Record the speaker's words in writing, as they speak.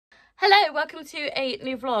Hello, welcome to a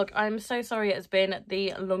new vlog. I'm so sorry it's been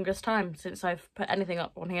the longest time since I've put anything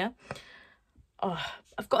up on here. Oh,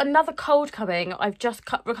 I've got another cold coming. I've just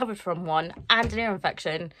recovered from one and an ear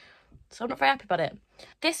infection, so I'm not very happy about it.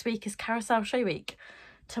 This week is Carousel show week.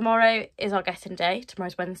 Tomorrow is our getting day.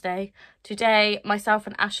 Tomorrow's Wednesday. Today, myself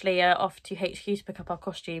and Ashley are off to HQ to pick up our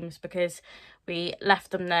costumes because we left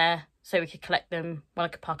them there so we could collect them when I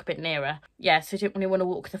could park a bit nearer. Yeah, so I didn't really want to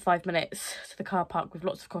walk the 5 minutes to the car park with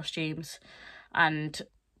lots of costumes and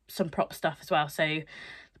some prop stuff as well. So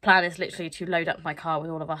the plan is literally to load up my car with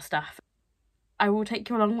all of our stuff. I will take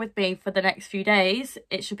you along with me for the next few days.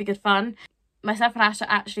 It should be good fun. Myself and Ash are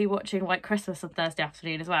actually watching White Christmas on Thursday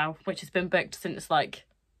afternoon as well, which has been booked since like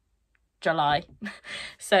July.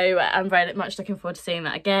 So I'm very much looking forward to seeing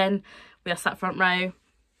that again. We are sat front row.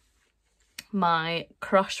 My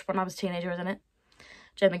crush when I was a teenager is in it,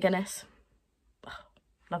 Joe McGuinness. Oh,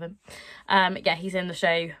 love him. Yeah, he's in the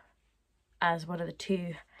show as one of the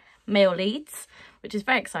two male leads, which is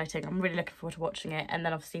very exciting. I'm really looking forward to watching it. And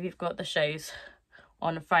then obviously we've got the shows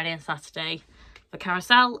on Friday and Saturday for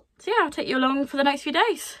Carousel. So yeah, I'll take you along for the next few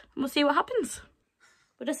days and we'll see what happens.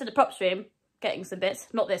 We're just in the prop stream getting some bits.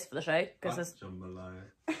 Not this for the show because there's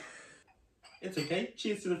It's okay.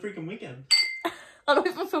 Cheers to the freaking weekend. I'm not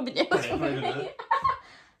even filming you.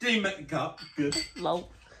 Do you make the cup? Good.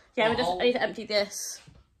 Lol. Yeah, I need to empty this.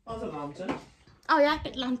 Oh, there's a lantern. Oh yeah,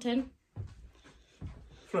 big lantern.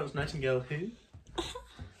 Florence Nightingale who?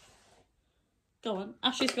 Go on.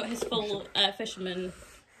 Ashley's got his full fisherman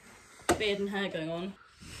beard and hair going on.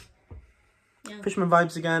 Yeah. Fisherman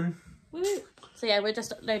vibes again. Woo. So yeah, we're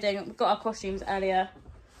just loading. We got our costumes earlier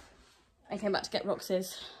and came back to get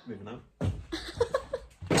Rox's. Moving on.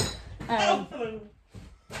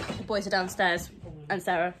 The boys are downstairs and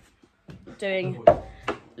Sarah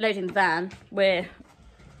loading the van. We're,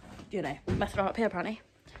 you know, messing around up here apparently.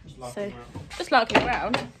 Just larking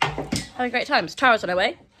around, having great times. Tara's on her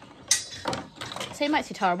way. So you might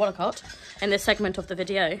see Tara Wallacott in this segment of the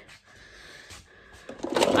video.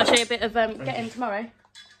 I'll show you a bit of getting tomorrow.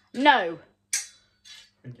 No.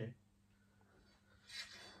 Okay.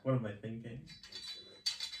 What am I thinking?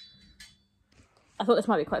 I thought this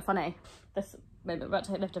might be quite funny. This moment, we're about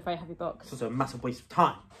to lift a very heavy box. It's also a massive waste of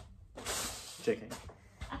time. Joking.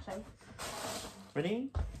 Actually.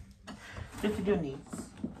 Ready? Lift your knees.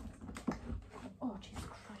 Oh, Jesus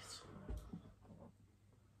Christ.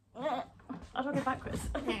 I'll go backwards.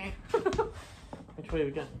 Which way are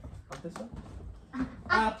we going? Up this way?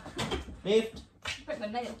 Up. Lift. Break my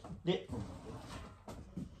nail. Lift.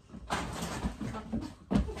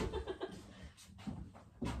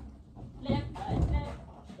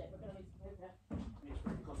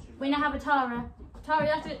 We now have a Tara. Tara,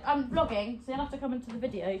 you have to. I'm vlogging, so you'll have to come into the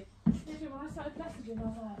video. When I started messaging, I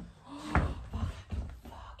was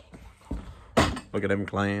like, Look at them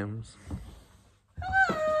clams.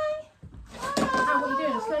 Hi. Oh, what are you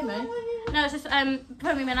doing? A slow-mo? No, it's just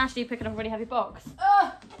Tommy and Ashley picking up a really heavy box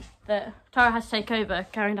that Tara has to take over,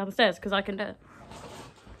 carrying down the stairs because I can do it.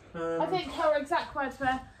 I think her exact words were,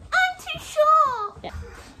 I'm too short. Yeah.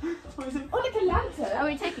 oh, look a lantern. Are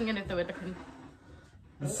we taking any of the weird looking?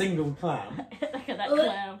 A single clam. Look at that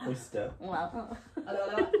clown. Oyster. Wow.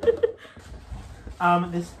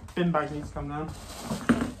 This bin bag needs to come down.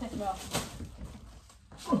 Take them off.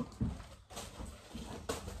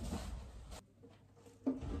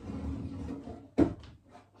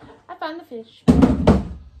 I found the fish.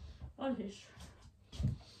 One fish.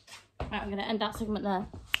 Right, I'm going to end that segment there.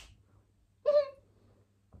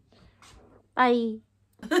 Bye.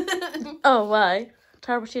 Oh, why?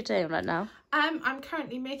 Tara, what are you doing right now? I'm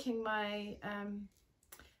currently making my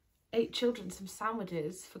 8 children some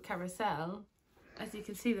sandwiches for Carousel. As you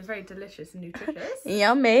can see, they're very delicious and nutritious.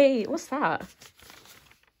 Yummy. What's that?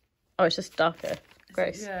 Oh, it's just darker.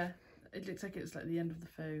 Gross. Yeah, it looks like it's like the end of the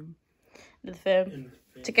foam. The film.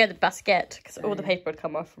 To go the basket, because all the paper had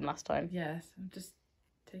come off from last time. Yes, I'm just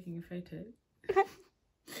taking a photo.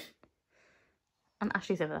 And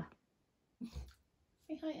Ashley's over there.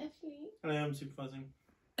 Say hi, Ashley. I am supervising.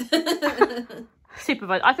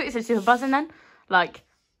 Supervise. I thought you said super buzzing then. Like,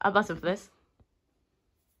 I'm buzzing for this.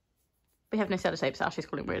 We have no sellotape, so Ashley's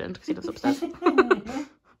calling Roland because he lives upstairs. It's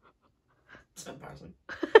embarrassing.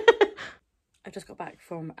 I've just got back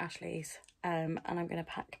from Ashley's and I'm going to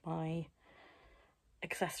pack my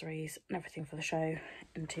accessories and everything for the show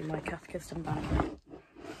into my Cath Kidston bag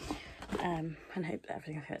and hope that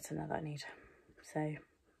everything fits in there that I need. So,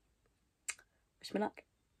 wish me luck.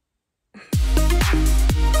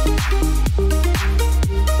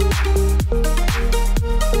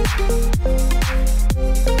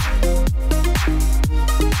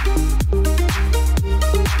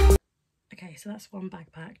 so that's one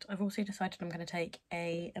bag packed. I've also decided I'm going to take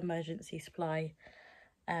a emergency supply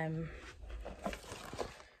bag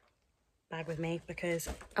with me, because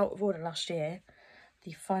out of order last year,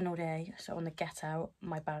 the final day, so on the get out,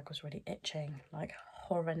 my bag was really itching, like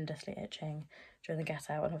horrendously itching during the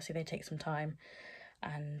get out, and obviously they take some time,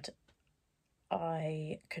 and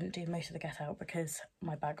I couldn't do most of the get out because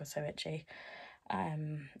my bag was so itchy,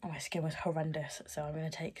 and my skin was horrendous. So I'm going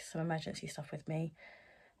to take some emergency stuff with me,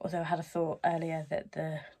 although I had a thought earlier that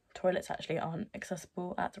the toilets actually aren't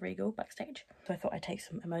accessible at the Regal backstage, so I thought I'd take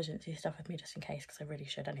some emergency stuff with me just in case, because I really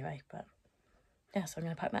should anyway. But yeah, so I'm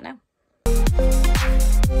going to pack that now.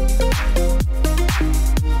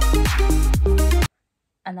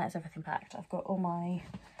 And that's everything packed. I've got all my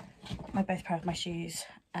both pair of my shoes,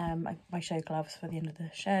 my show gloves for the end of the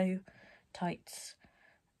show, tights,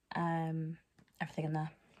 everything in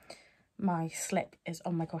there. My slip is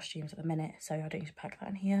on my costumes at the minute, so I don't need to pack that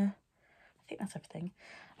in here. I think that's everything.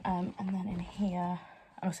 And then in here,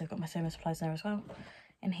 I also got my sewing supplies in there as well.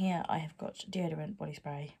 In here I have got deodorant, body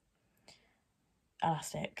spray,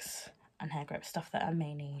 elastics and hair grip, stuff that I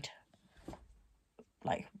may need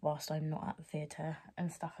like whilst I'm not at the theatre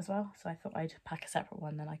and stuff as well. So I thought I'd pack a separate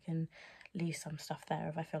one, then I can leave some stuff there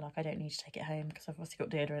if I feel like I don't need to take it home, because I've obviously got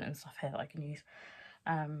deodorant and stuff here that I can use.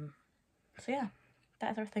 So yeah,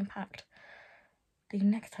 that is everything packed. The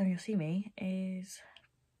next time you'll see me is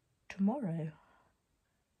tomorrow,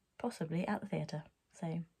 possibly at the theatre.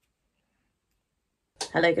 So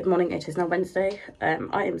hello, good morning. It is now Wednesday.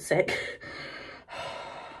 I am sick.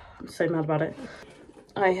 I'm so mad about it.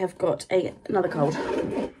 I have got another cold.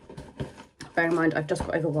 Bear in mind, I've just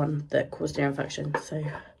got over one that caused ear infection, so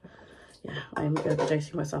yeah, I'm going to be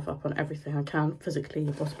dosing myself up on everything I can physically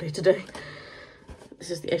possibly today.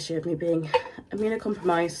 This is the issue of me being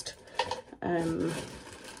immunocompromised.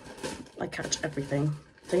 I catch everything.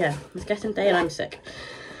 So yeah, it's getting day and I'm sick.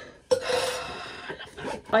 I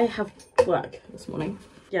love that. I have work this morning.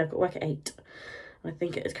 Yeah, I've got work at 8. I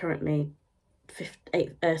think it is currently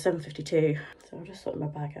 7:52. So I'll just sort my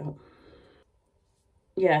bag out.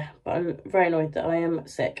 Yeah, but I'm very annoyed that I am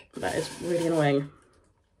sick. That is really annoying.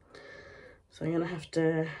 So I'm gonna have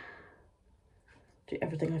to do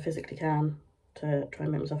everything I physically can to try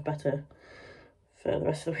and make myself better for the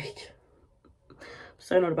rest of the week.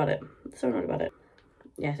 So annoyed about it. So annoyed about it.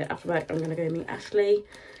 Yeah, so after work I'm gonna go meet Ashley,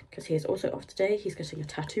 because he is also off today. He's getting a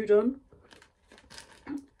tattoo done.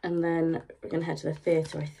 And then we're going to head to the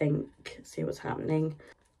theatre, I think, see what's happening.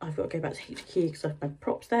 I've got to go back to HQ because I have my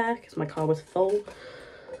props there, because my car was full.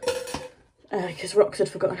 Because Rox had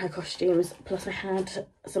forgotten her costumes, plus I had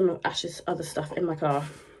some of Ash's other stuff in my car,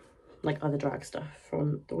 like other drag stuff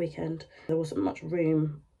from the weekend. There wasn't much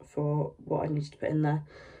room for what I needed to put in there.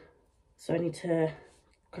 So I need to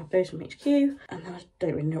grab those from HQ, and then I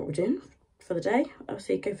don't really know what we're doing for the day.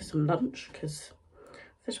 Obviously go for some lunch, because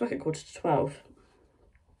I first work at 11:45.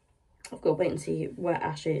 I've got to wait and see where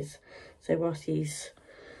Ash is. So whilst he's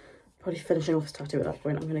probably finishing off his tattoo at that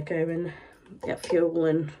point, I'm going to go and get fuel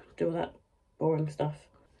and do all that boring stuff.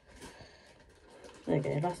 There you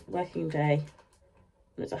go, last working day.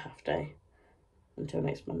 And it's a half day until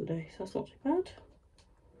next Monday, so that's not too bad.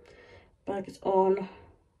 Bag is on.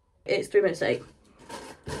 It's 3 minutes to 8.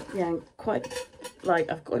 Yeah, I'm quite,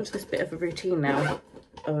 like, I've got into this bit of a routine now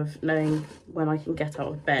of knowing when I can get out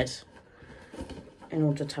of bed in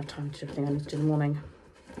order to have time to do everything I need to do in the morning.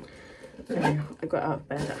 So I got out of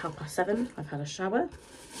bed at 7:30. I've had a shower,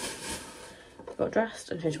 got dressed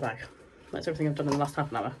and changed my bag. That's everything I've done in the last half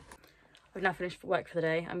an hour. I've now finished work for the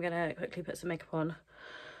day. I'm going to quickly put some makeup on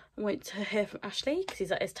and wait to hear from Ashley, because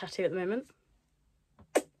he's at his tattoo at the moment.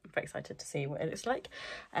 I'm very excited to see what it looks like.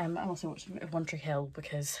 I'm also watching a bit of One Tree Hill,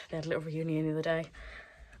 because they had a little reunion the other day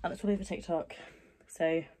and it's all over TikTok. So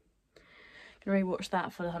I'm going to rewatch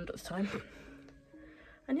that for the 100th time.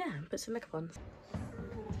 And yeah, put some makeup on.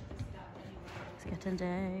 It's getting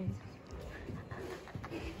day.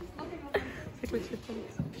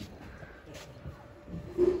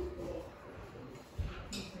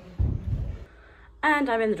 And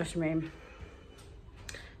I'm in the dressing room.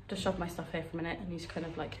 Just shove my stuff here for a minute. I need to kind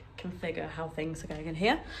of like configure how things are going in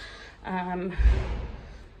here.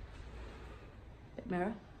 Bit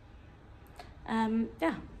mirror.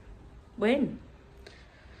 Yeah, we're in.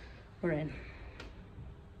 We're in.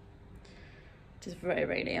 It is very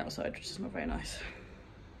rainy outside, which is not very nice.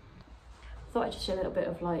 Thought I'd just show a little bit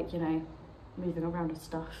of, like, you know, moving around and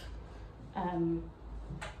stuff.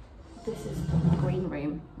 This is the green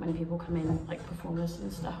room when people come in, like performers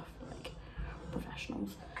and stuff, like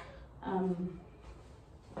professionals.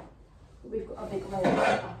 We've got a big roll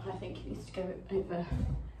up, and I think it needs to go over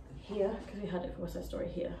here, because we had it for West Side Story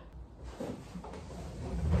here.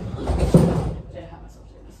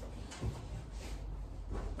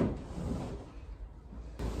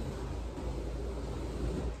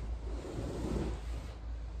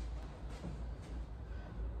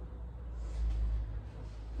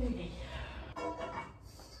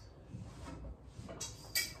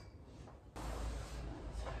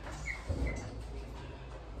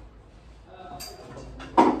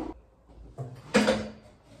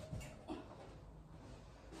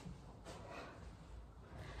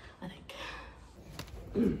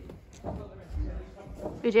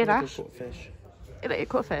 You doing, Like Ash? a caught fish. You like you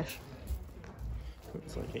caught a fish?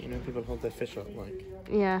 It's like it, you know, people hold their fish up like.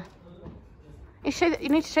 Yeah. You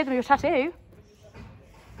need to show them your tattoo.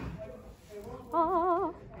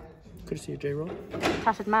 Oh, Could you see a J-roll?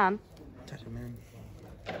 tatted man. Tatted man.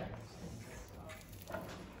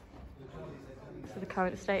 So the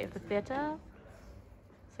current state of the theatre.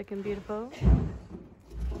 It's looking beautiful. It's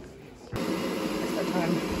that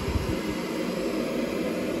time.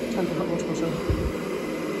 Time for hot water bottle.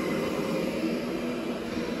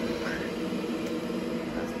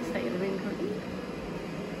 That's the state of the room currently.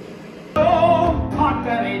 Hot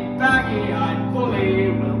belly baggy, I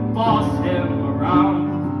fully will boss him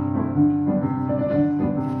around.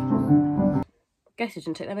 Guess who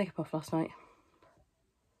didn't take their makeup off last night?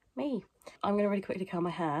 Me. I'm going to really quickly curl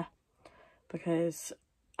my hair because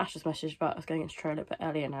Ash has messaged about us going into trail a bit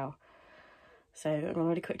earlier now. So I'm going to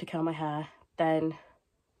really quickly curl my hair, then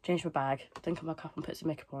change my bag, then come back up and put some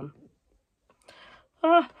makeup on.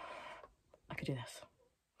 I could do this.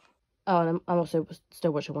 Oh, and I'm also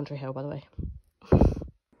still watching One Tree Hill, by the way.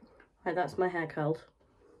 Right, that's my hair curled.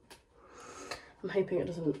 I'm hoping it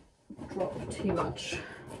doesn't drop too much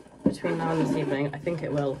between now and this evening. I think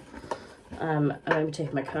it will. I'm going to be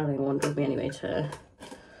taking my curling wand with me anyway to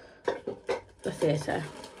the theatre.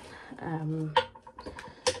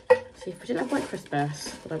 See, if we didn't have White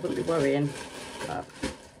Christmas, then I wouldn't be worrying, but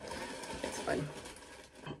it's fine.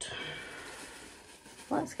 But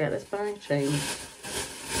let's get this bag changed,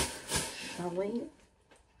 shall we?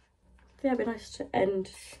 Yeah, it'd be nice to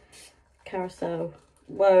end Carousel.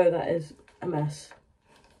 Whoa, that is a mess.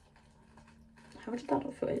 How did that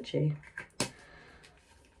not feel itchy?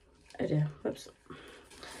 Oh dear, whoops.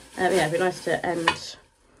 Yeah, it'd be nice to end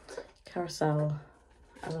Carousel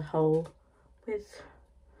as a whole with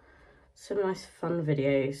some nice fun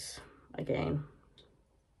videos again.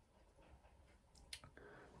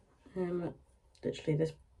 Literally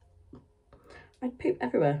this, I'd poop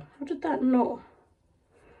everywhere. How did that not?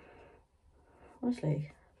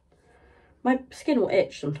 Honestly, my skin will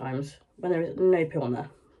itch sometimes when there is no poo on there.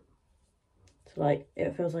 So like,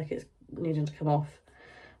 it feels like it's needing to come off.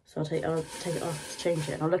 So I'll take it off to change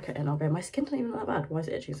it, and I'll look at it and I'll go, my skin's not even that bad. Why is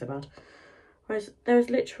it itching so bad? Whereas there was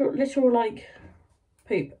literal like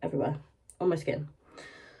poop everywhere on my skin,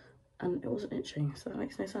 and it wasn't itching, so that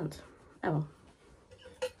makes no sense. Oh well.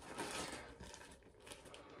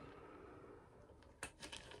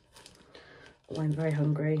 Oh, I'm very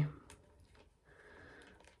hungry.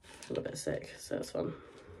 A little bit sick, so it's fun.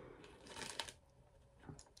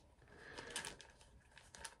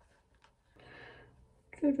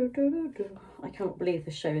 I can't believe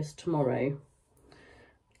the show is tomorrow.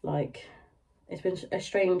 Like, it's been a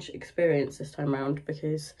strange experience this time round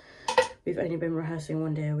because we've only been rehearsing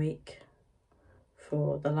 1 day a week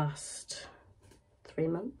for the last 3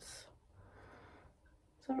 months.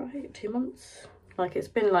 Is that right? 2 months? Like, it's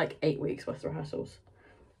been like 8 weeks worth of rehearsals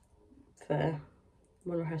for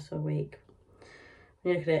 1 rehearsal a week.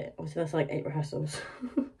 When you look at it, obviously that's like 8 rehearsals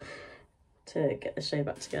to get the show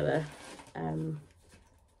back together.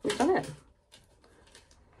 We've done it.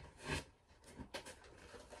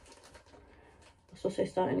 It's also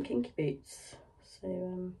starting Kinky Boots.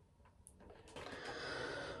 So,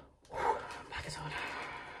 back is on.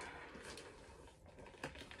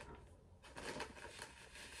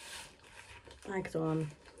 Bag's on.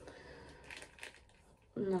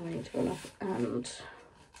 Now I need to run off and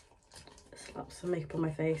slap some makeup on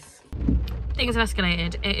my face. Things have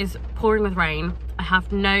escalated. It is pouring with rain. I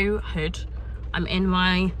have no hood. I'm in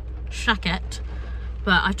my jacket,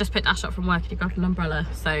 but I've just picked Ash up from work and he grabbed an umbrella,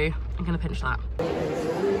 so I'm gonna pinch that.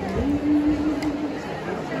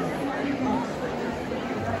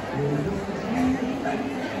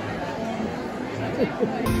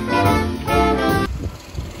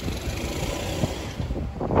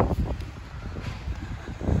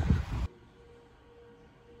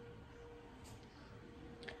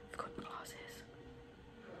 I've got my glasses.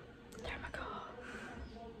 They're in my car.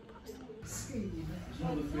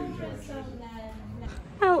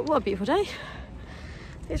 Well, what a beautiful day.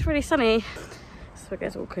 It's really sunny. So it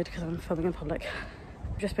gets awkward because I'm filming in public.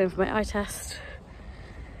 I've just been for my eye test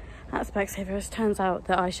at Specsavers. Turns out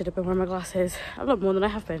that I should have been wearing my glasses a lot more than I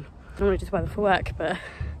have been. I normally just wear them for work, but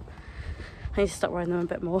I need to start wearing them a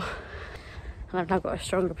bit more. And I've now got a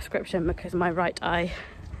stronger prescription because my right eye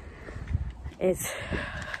is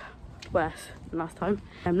worse than last time.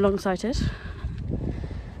 I'm long-sighted,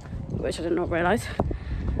 which I did not realise.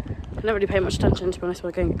 I don't really pay much attention, to be honest,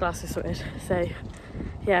 when I go and get glasses sorted. So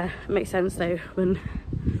yeah, it makes sense though when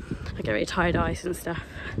I get really tired eyes and stuff.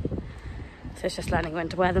 So it's just learning when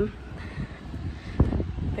to wear them.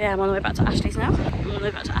 But yeah, I'm on the way back to Ashley's now. I'm on the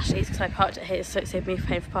way back to Ashley's because I parked it here, so it saved me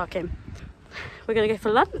paying for parking. We're going to go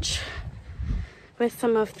for lunch with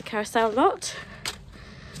some of the Carousel lot.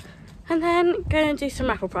 And then go and do some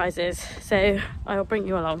raffle prizes. So I'll bring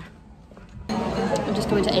you along. I'm just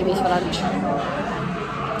going to Amy's for lunch.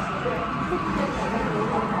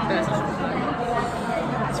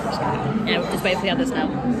 Yeah, we'll just wait for the others now.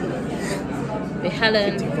 Be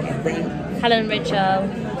Helen, Rachel,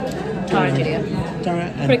 Tara and Julia.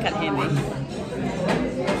 Probably can't hear me.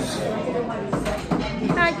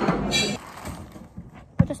 Hi.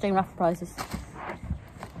 We're just doing raffle prizes.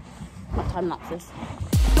 Not time lapses.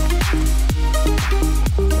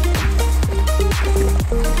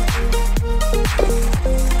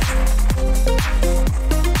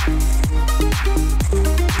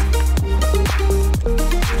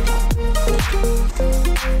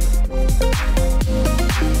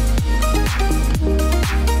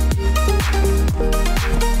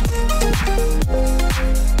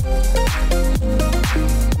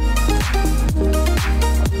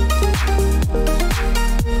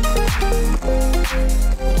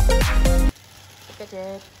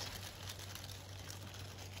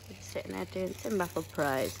 Sitting there doing some raffle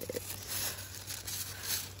prizes.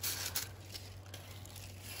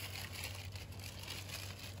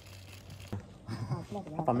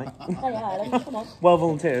 Have fun, mate. Oh yeah, come on. Well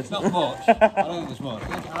volunteered. Not much. I don't think there's much.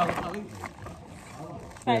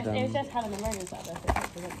 It was just Helen and Ronan sat there.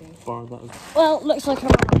 So Well, looks like I'm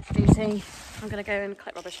on lunch duty. I'm going to go and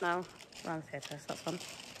collect rubbish now around the theatre, so that's fun.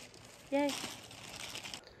 Yay.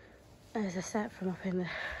 There's a set from up in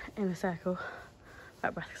the circle.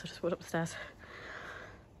 Out breath because I just walked up the stairs.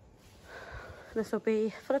 And this will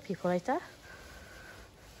be full of people later.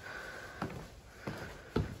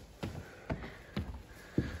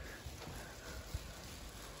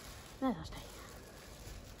 There's Ashley.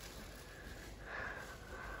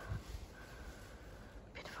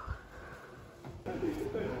 Beautiful.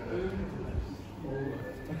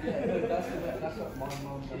 That's what my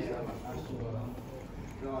mum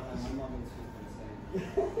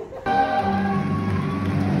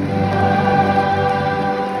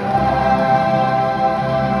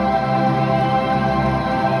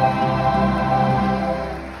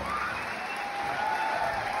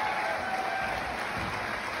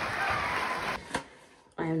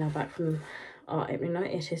I am now back from our opening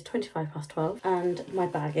night. It is 12:25 and my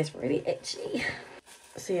bag is really itchy.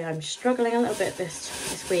 So yeah, I'm struggling a little bit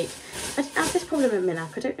this week. I have this problem in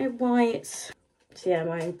Minap. I don't know why it's... So yeah, I'm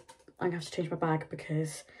going to have to change my bag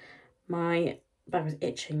because my bag was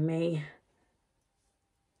itching me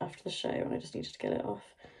after the show and I just needed to get it off.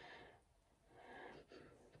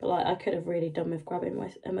 But like, I could have really done with grabbing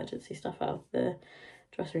my emergency stuff out of the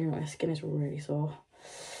dressing room. My skin is really sore.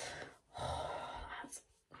 It's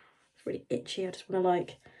really itchy. I just want to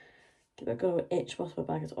like give it a good old itch whilst my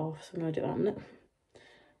bag is off. So I'm going to do that in a minute.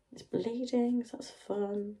 It's bleeding, so that's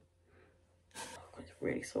fun. Oh God, it's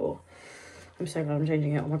really sore. I'm so glad I'm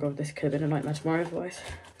changing it. Oh my God, this could have been a nightmare tomorrow otherwise.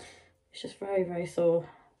 It's just very, very sore.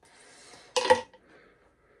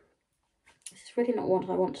 This is really not what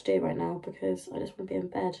I want to do right now because I just want to be in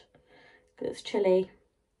bed. Because it's chilly.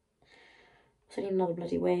 I need another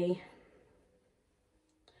bloody wee.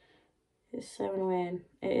 It's so annoying.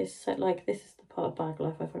 It is so, like, this is the part of bag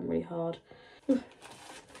life I find really hard.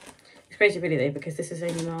 It's crazy really though, because this is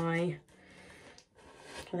only my,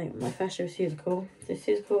 I think my first year of Susical. So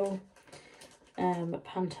Susical,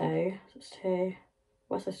 Panto, that's 2,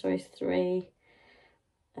 West Side Stories 3,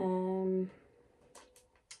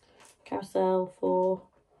 Carousel 4,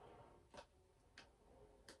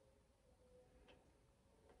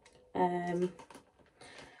 I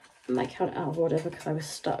might count it out of order because I was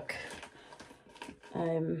stuck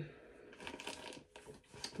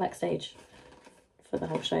backstage for the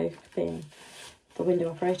whole show being the window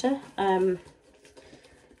operator.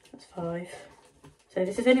 That's 5. So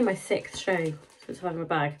this is only my 6th show since I've had my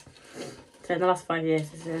bag. So in the last 5 years,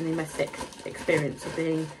 this is only my 6th experience of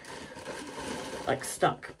being like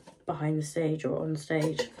stuck behind the stage or on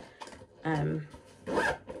stage. So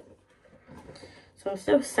I'm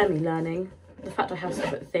still semi-learning the fact I have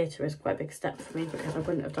stuff at the theatre is quite a big step for me because I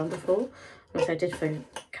wouldn't have done before. Obviously I did for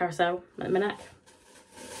Carousel at my neck.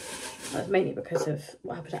 That's mainly because of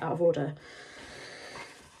what happened at Out of Order.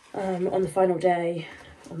 On the final day,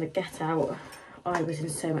 on the get out, I was in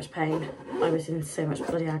so much pain. I was in so much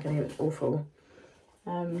bloody agony, it was awful.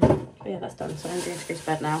 But yeah, that's done. So I'm going to go to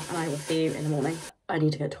bed now and I will see you in the morning. I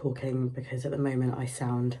need to get talking because at the moment I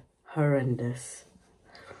sound horrendous.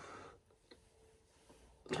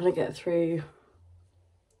 I'm trying to get through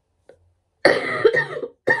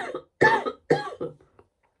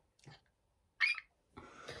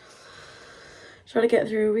trying to get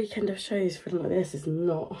through a weekend of shows feeling like this is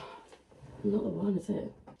not the one, is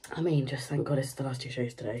it? I mean, just thank God it's the last 2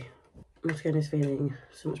 shows today. My skin is feeling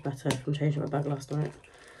so much better from changing my bag last night.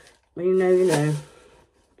 Well, you know,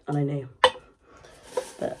 and I knew.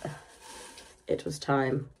 But it was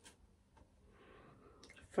time.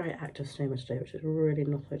 Very active snowman today, which is really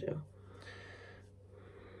not ideal.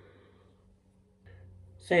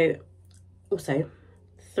 So, also,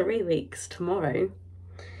 3 weeks tomorrow,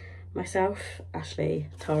 myself, Ashley,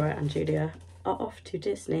 Tara and Julia are off to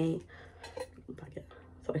Disney. Bag it.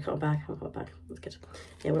 Thought I got a bag, I haven't got a bag, that's good.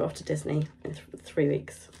 Yeah, we're off to Disney in 3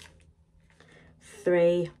 weeks.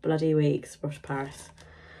 3 bloody weeks, we're off to Paris.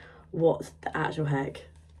 What the actual heck?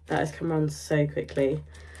 That has come around so quickly.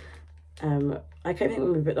 I can't think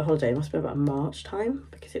when we booked the holiday, it must have been about March time,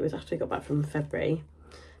 because it was after we got back from February.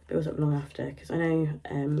 But it wasn't long after, because I know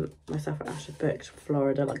myself and Ash had booked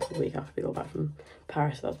Florida like the week after we got back from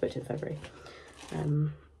Paris, so that was booked in February.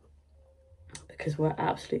 Because we're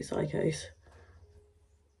absolute psychos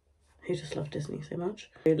who just love Disney so much.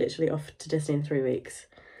 We're literally off to Disney in 3 weeks,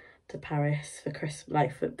 to Paris for Christmas,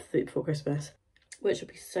 like before Christmas, which would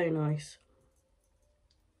be so nice.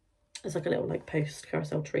 It's like a little like post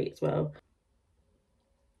Carousel treat as well.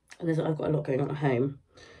 And I've got a lot going on at home,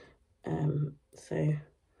 so it'll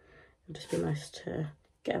just be nice to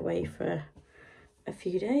get away for a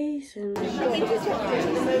few days and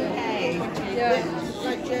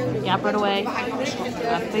yeah, run away.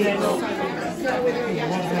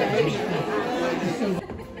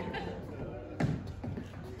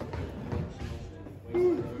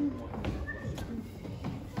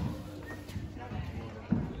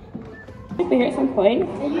 Here at some point.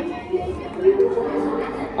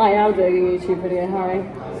 I am doing a YouTube video, Harry.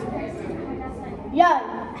 Yo!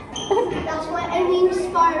 That's my only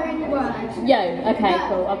inspiring word. Yo, okay,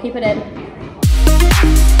 cool. I'll keep it in.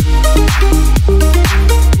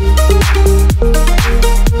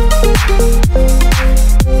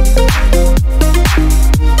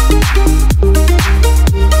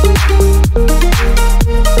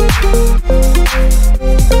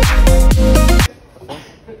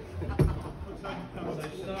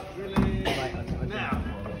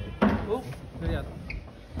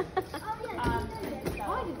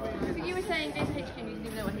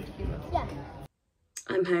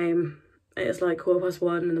 I'm home. It's like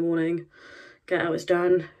 1:15 in the morning. Get out is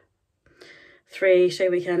done. 3 show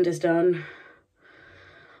weekend is done.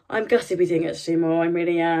 I'm gutted we didn't get to do more. I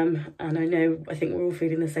really am. And I think we're all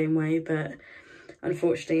feeling the same way, but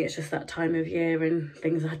unfortunately it's just that time of year and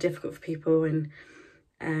things are difficult for people.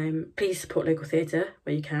 And please support local theatre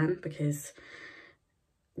where you can, because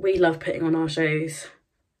we love putting on our shows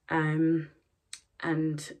and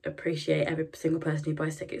appreciate every single person who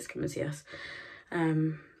buys tickets to come and see us.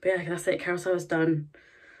 But yeah, that's it. Carousel is done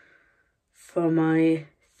for my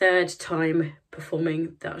 3rd time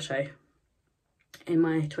performing that show in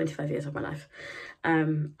my 25 years of my life. I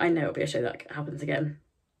know it'll be a show that happens again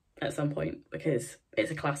at some point because it's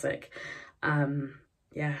a classic.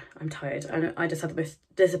 Yeah, I'm tired. I just had the most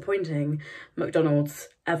disappointing McDonald's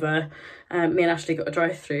ever. Me and Ashley got a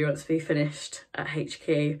drive-through once we finished at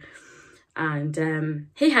HQ, and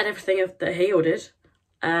he had everything that he ordered.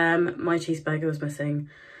 My cheeseburger was missing,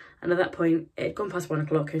 and at that point it'd gone past 1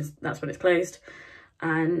 o'clock, and that's when it's closed,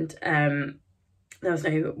 and there was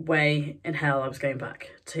no way in hell I was going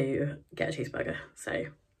back to get a cheeseburger. So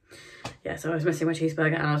yeah, so I was missing my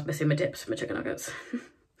cheeseburger and I was missing my dips for my chicken nuggets.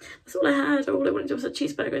 That's all I had. All I wanted was a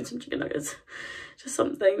cheeseburger and some chicken nuggets, just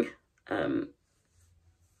something. Oh,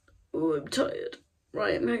 I'm tired.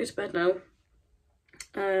 Right, I'm gonna go to bed now.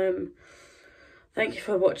 Thank you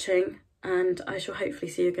for watching, and I shall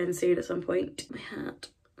hopefully see you again soon at some point. My hat.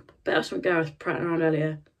 But Ash and Gareth prattling around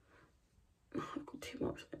earlier. Oh, I've got 2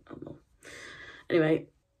 marks. Oh, no. Anyway,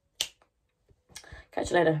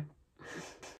 catch you later.